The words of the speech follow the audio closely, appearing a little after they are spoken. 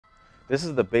This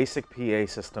is the basic PA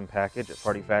system package at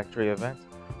Party Factory events.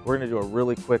 We're going to do a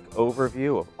really quick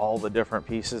overview of all the different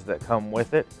pieces that come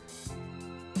with it.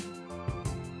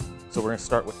 So we're going to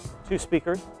start with 2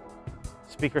 speakers,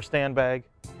 speaker stand bag,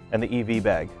 and the EV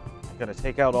bag. I'm going to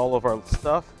take out all of our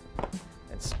stuff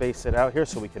and space it out here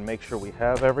so we can make sure we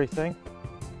have everything.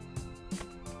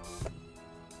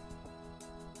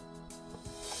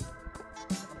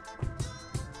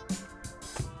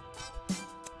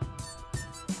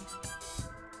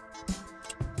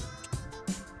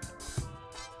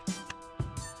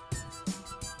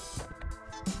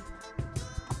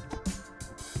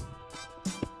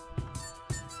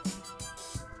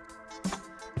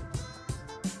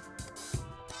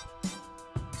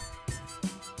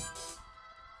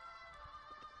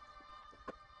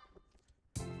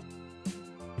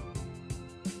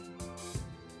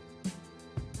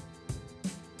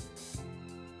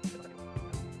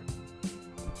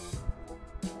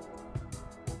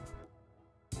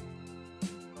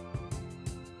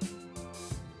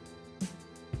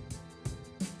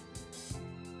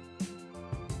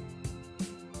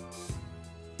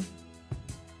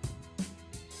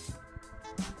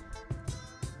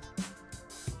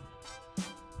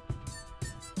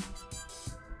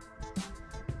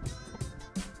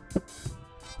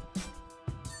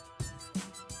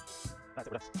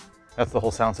 That's the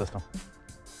whole sound system.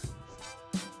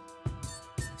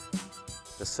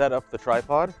 To set up the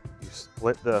tripod, you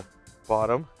split the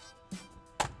bottom,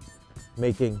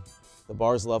 making the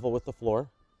bars level with the floor.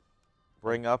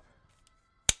 Bring up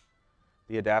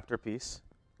the adapter piece.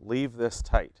 Leave this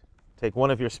tight. Take one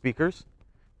of your speakers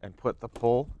and put the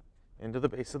pole into the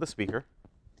base of the speaker.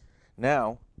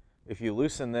 Now, if you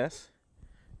loosen this,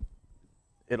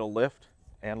 it'll lift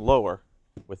and lower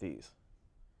with ease.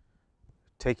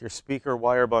 Take your speaker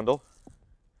wire bundle.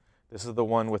 This is the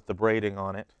one with the braiding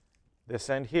on it. This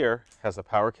end here has a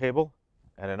power cable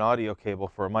and an audio cable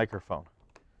for a microphone.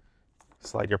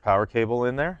 Slide your power cable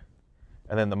in there,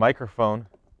 and then the microphone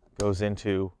goes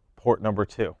into port number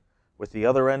 2. With the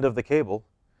other end of the cable,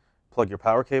 plug your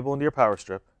power cable into your power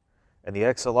strip, and the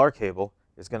XLR cable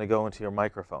is going to go into your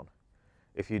microphone.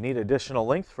 If you need additional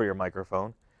length for your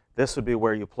microphone, this would be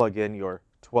where you plug in your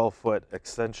 12-foot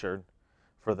extension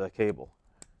for the cable.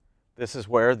 This is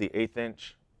where the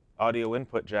 1/8" audio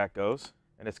input jack goes,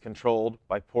 and it's controlled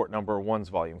by port number 1's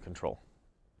volume control.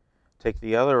 Take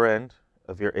the other end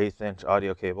of your 1/8"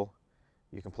 audio cable.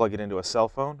 You can plug it into a cell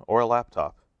phone or a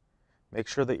laptop. Make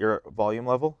sure that your volume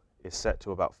level is set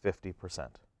to about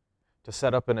 50%. To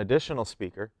set up an additional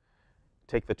speaker,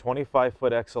 take the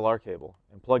 25-foot XLR cable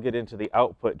and plug it into the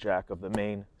output jack of the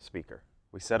main speaker.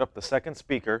 We set up the second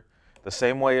speaker the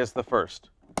same way as the first.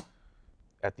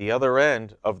 At the other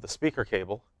end of the speaker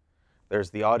cable, there's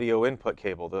the audio input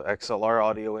cable, the XLR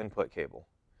audio input cable.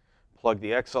 Plug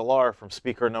the XLR from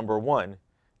speaker number 1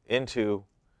 into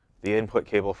the input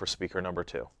cable for speaker number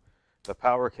 2. The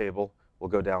power cable will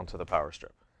go down to the power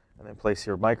strip. And then place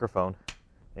your microphone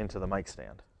into the mic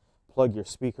stand. Plug your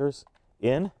speakers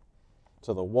in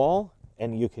to the wall,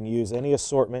 and you can use any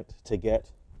assortment to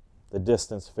get the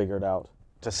distance figured out.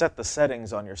 To set the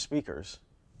settings on your speakers,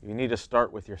 you need to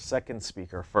start with your second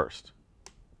speaker first.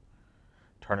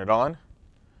 Turn it on,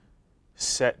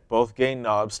 set both gain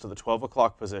knobs to the 12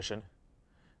 o'clock position,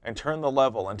 and turn the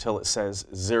level until it says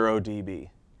 0 dB.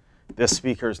 This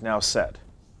speaker is now set.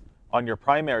 On your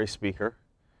primary speaker,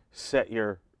 set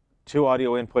your 2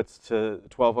 audio inputs to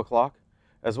 12 o'clock,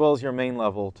 as well as your main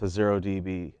level to 0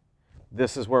 dB.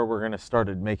 This is where we're going to start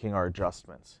making our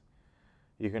adjustments.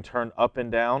 You can turn up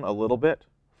and down a little bit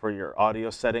for your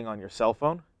audio setting on your cell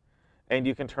phone, and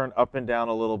you can turn up and down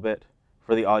a little bit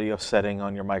for the audio setting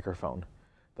on your microphone.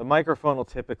 The microphone will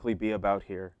typically be about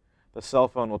here. The cell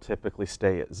phone will typically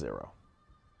stay at 0.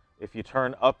 If you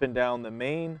turn up and down the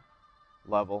main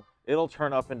level, it'll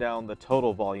turn up and down the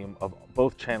total volume of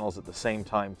both channels at the same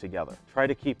time together. Try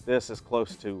to keep this as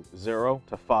close to 0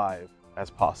 to 5 as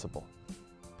possible.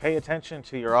 Pay attention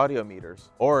to your audio meters,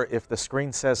 or if the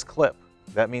screen says clip,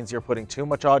 that means you're putting too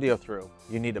much audio through.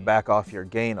 You need to back off your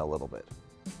gain a little bit.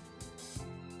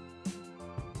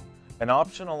 An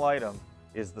optional item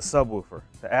is the subwoofer.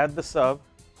 To add the sub,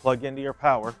 plug into your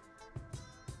power,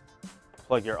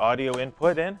 plug your audio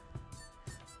input in,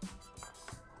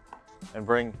 and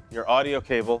bring your audio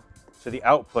cable to the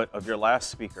output of your last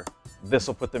speaker. This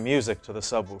will put the music to the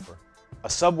subwoofer. A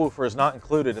subwoofer is not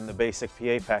included in the basic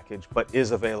PA package, but is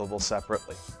available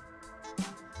separately.